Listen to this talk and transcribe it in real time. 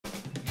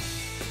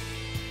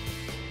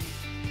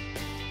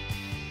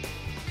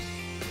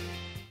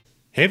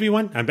Hey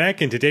everyone, I'm back,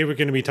 and today we're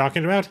going to be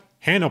talking about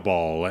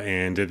Hannibal.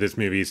 And this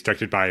movie is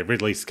directed by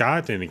Ridley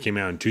Scott, and it came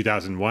out in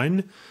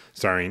 2001,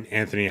 starring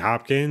Anthony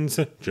Hopkins,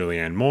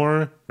 Julianne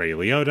Moore, Ray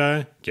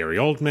Liotta, Gary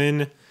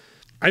Oldman.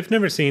 I've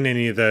never seen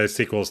any of the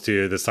sequels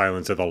to The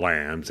Silence of the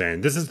Lambs,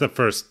 and this is the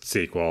first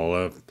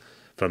sequel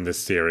from this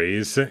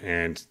series,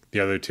 and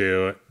the other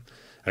two,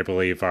 I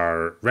believe,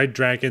 are Red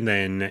Dragon,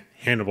 then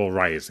Hannibal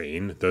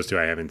Rising. Those two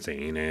I haven't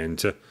seen,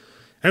 and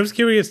I was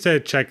curious to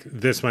check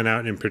this one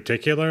out in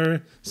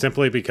particular,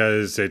 simply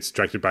because it's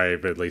directed by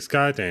Ridley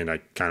Scott, and I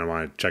kind of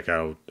want to check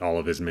out all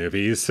of his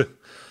movies,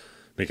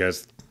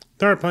 because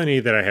there are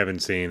plenty that I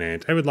haven't seen,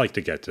 and I would like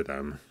to get to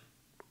them.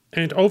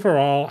 And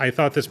overall, I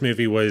thought this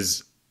movie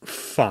was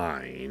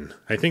fine.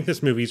 I think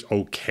this movie's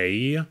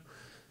okay.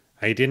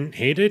 I didn't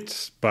hate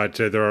it, but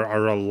there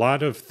are a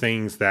lot of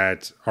things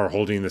that are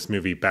holding this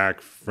movie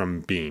back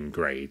from being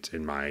great,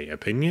 in my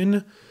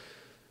opinion.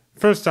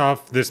 First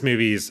off, this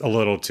movie's a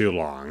little too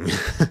long.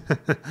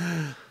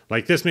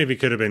 Like, this movie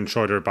could have been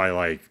shorter by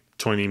like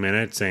 20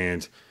 minutes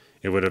and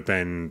it would have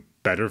been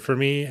better for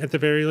me at the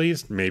very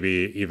least,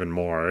 maybe even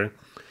more,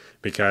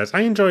 because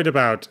I enjoyed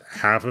about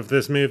half of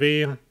this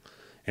movie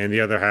and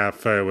the other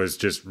half was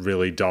just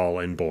really dull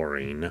and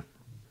boring.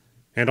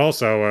 And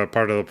also,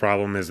 part of the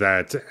problem is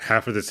that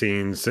half of the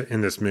scenes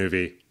in this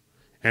movie,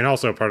 and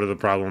also part of the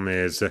problem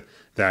is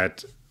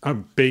that a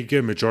big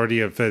majority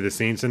of the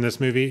scenes in this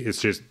movie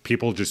is just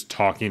people just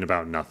talking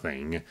about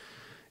nothing.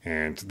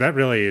 And that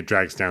really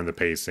drags down the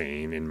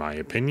pacing, in my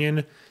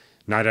opinion.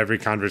 Not every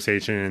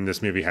conversation in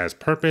this movie has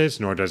purpose,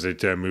 nor does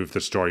it move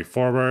the story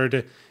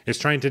forward. It's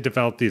trying to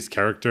develop these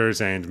characters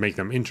and make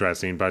them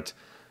interesting, but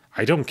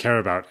I don't care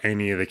about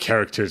any of the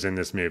characters in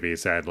this movie,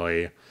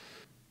 sadly.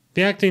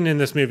 The acting in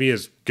this movie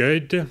is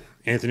good.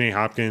 Anthony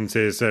Hopkins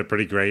is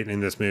pretty great in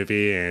this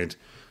movie, and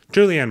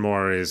Julianne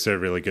Moore is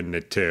really good in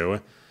it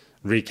too.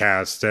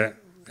 Recast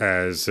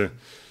as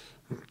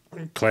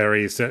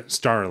Clarice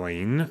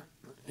Starling,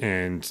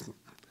 and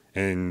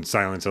in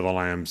Silence of the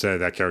Lambs,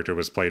 that character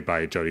was played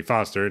by Jodie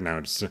Foster. Now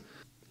it's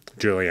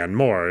Julianne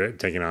Moore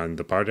taking on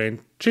the part, and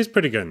she's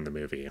pretty good in the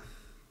movie.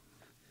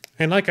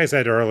 And like I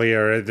said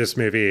earlier, this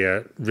movie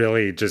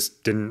really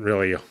just didn't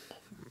really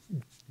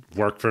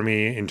work for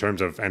me in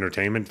terms of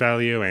entertainment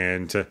value,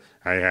 and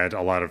I had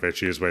a lot of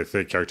issues with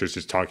the characters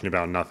just talking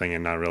about nothing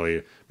and not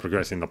really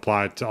progressing the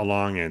plot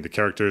along, and the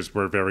characters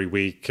were very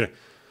weak.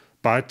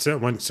 But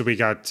once we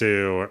got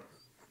to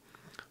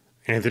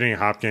Anthony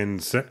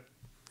Hopkins,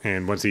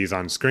 and once he's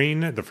on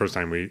screen, the first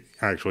time we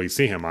actually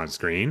see him on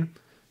screen,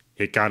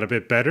 it got a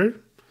bit better.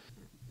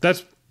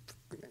 That's,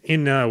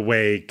 in a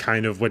way,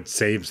 kind of what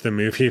saves the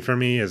movie for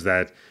me, is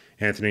that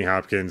Anthony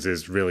Hopkins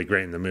is really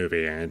great in the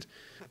movie, and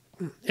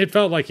it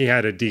felt like he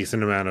had a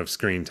decent amount of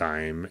screen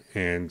time.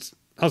 And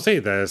I'll say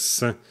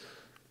this,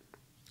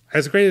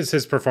 as great as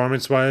his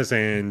performance was,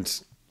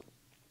 and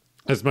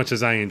as much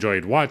as I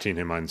enjoyed watching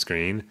him on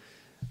screen,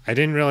 I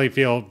didn't really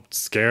feel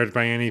scared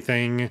by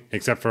anything,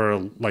 except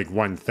for like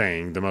one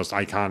thing, the most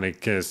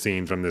iconic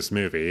scene from this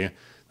movie,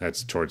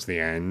 that's towards the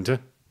end.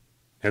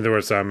 And there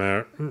was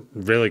some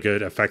really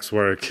good effects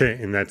work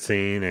in that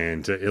scene,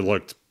 and it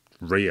looked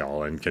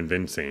real and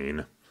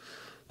convincing.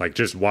 Like,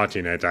 just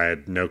watching it, I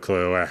had no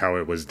clue how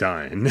it was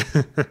done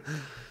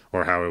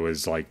or how it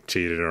was, like,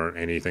 cheated or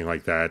anything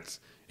like that.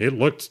 It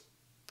looked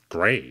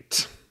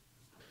great.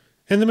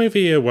 And the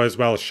movie was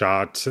well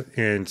shot,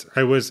 and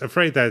I was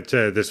afraid that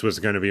this was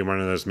going to be one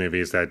of those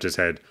movies that just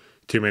had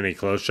too many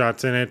close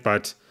shots in it,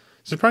 but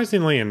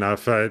surprisingly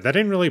enough, that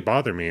didn't really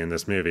bother me in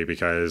this movie,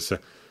 because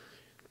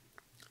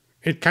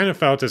it kind of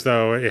felt as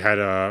though it had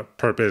a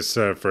purpose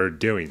for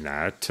doing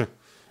that.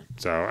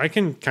 So I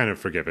can kind of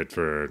forgive it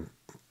for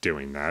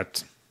doing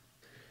that.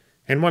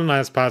 And one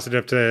last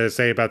positive to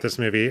say about this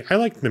movie, I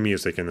liked the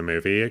music in the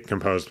movie,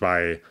 composed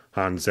by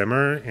Hans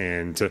Zimmer,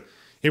 and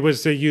it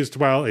was used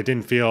well. It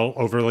didn't feel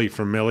overly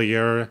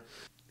familiar.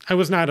 I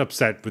was not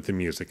upset with the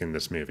music in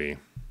this movie.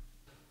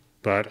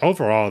 But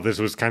overall, this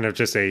was kind of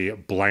just a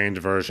bland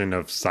version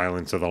of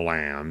Silence of the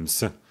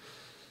Lambs.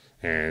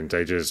 And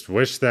I just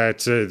wish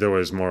that there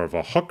was more of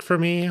a hook for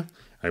me.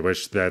 I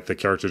wish that the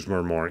characters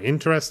were more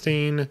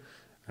interesting,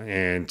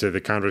 and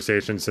the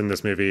conversations in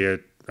this movie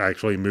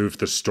actually moved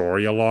the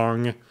story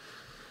along,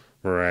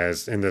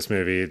 whereas in this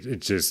movie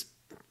it just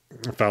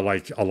felt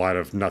like a lot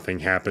of nothing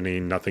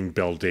happening, nothing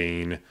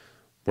building.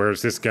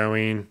 Where's this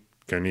going?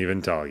 Couldn't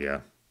even tell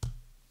you.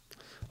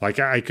 Like,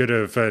 I could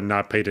have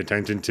not paid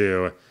attention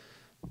to,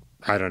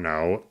 I don't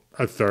know,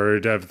 a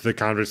third of the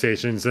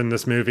conversations in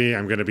this movie.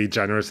 I'm going to be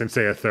generous and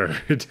say a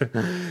third,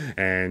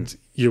 and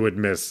you would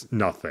miss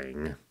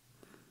nothing.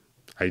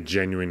 I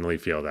genuinely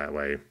feel that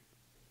way.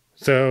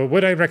 So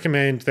would I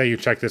recommend that you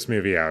check this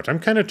movie out? I'm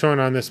kind of torn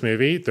on this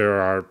movie.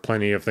 There are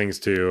plenty of things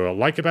to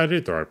like about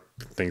it. There are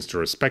things to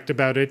respect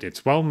about it.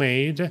 It's well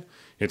made.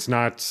 It's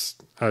not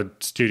a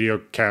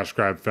studio cash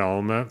grab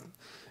film.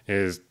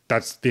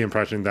 That's the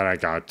impression that I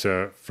got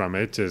from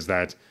it, is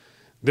that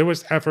there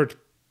was effort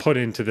put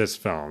into this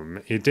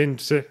film. It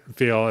didn't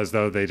feel as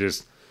though they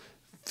just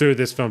threw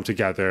this film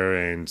together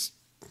and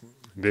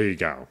there you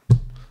go.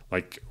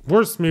 Like,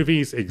 worst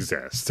movies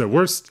exist. The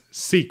worst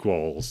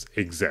sequels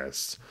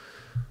exist.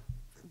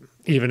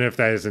 Even if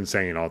that isn't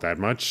saying all that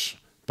much.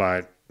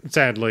 But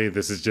sadly,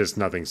 this is just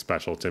nothing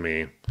special to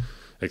me.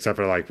 Except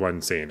for like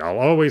one scene. I'll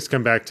always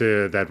come back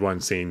to that one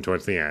scene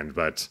towards the end.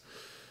 But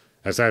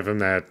aside from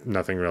that,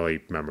 nothing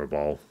really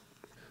memorable.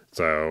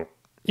 So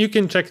you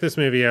can check this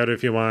movie out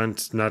if you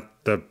want.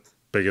 Not the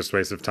biggest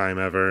waste of time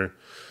ever.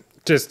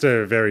 Just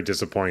very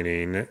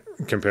disappointing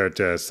compared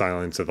to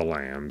Silence of the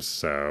Lambs.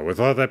 So with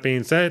all that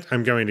being said,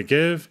 I'm going to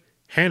give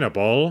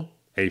Hannibal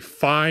a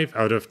 5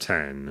 out of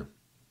 10.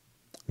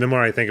 The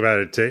more I think about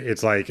it,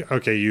 it's like,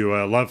 okay, you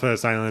love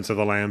Silence of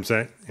the Lambs,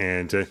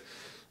 and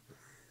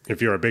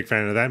if you're a big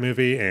fan of that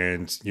movie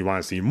and you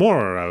want to see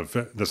more of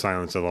the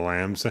Silence of the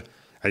Lambs,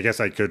 I guess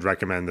I could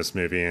recommend this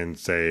movie and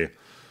say,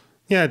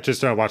 yeah,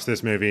 just watch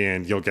this movie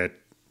and you'll get,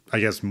 I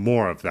guess,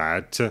 more of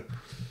that.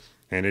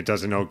 And it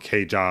does an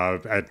okay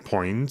job at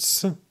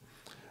points.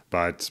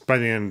 But by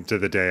the end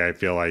of the day, I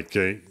feel like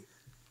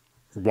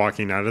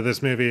walking out of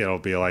this movie, it'll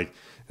be like,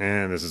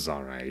 this is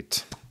all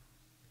right.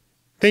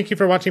 Thank you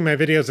for watching my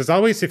videos. As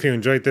always, if you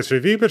enjoyed this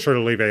review, be sure to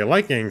leave a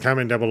like and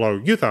comment down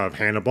below you thought of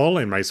Hannibal,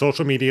 and my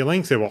social media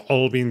links, they will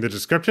all be in the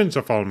description,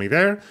 so follow me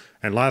there.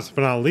 And last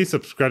but not least,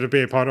 subscribe to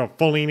be a part of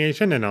Foley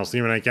Nation, and I'll see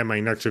you when I get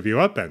my next review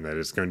up, and that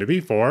is going to be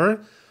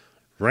for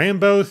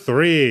Rambo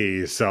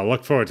 3. So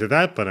look forward to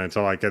that, but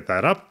until I get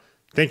that up,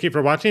 thank you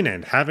for watching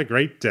and have a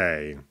great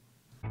day.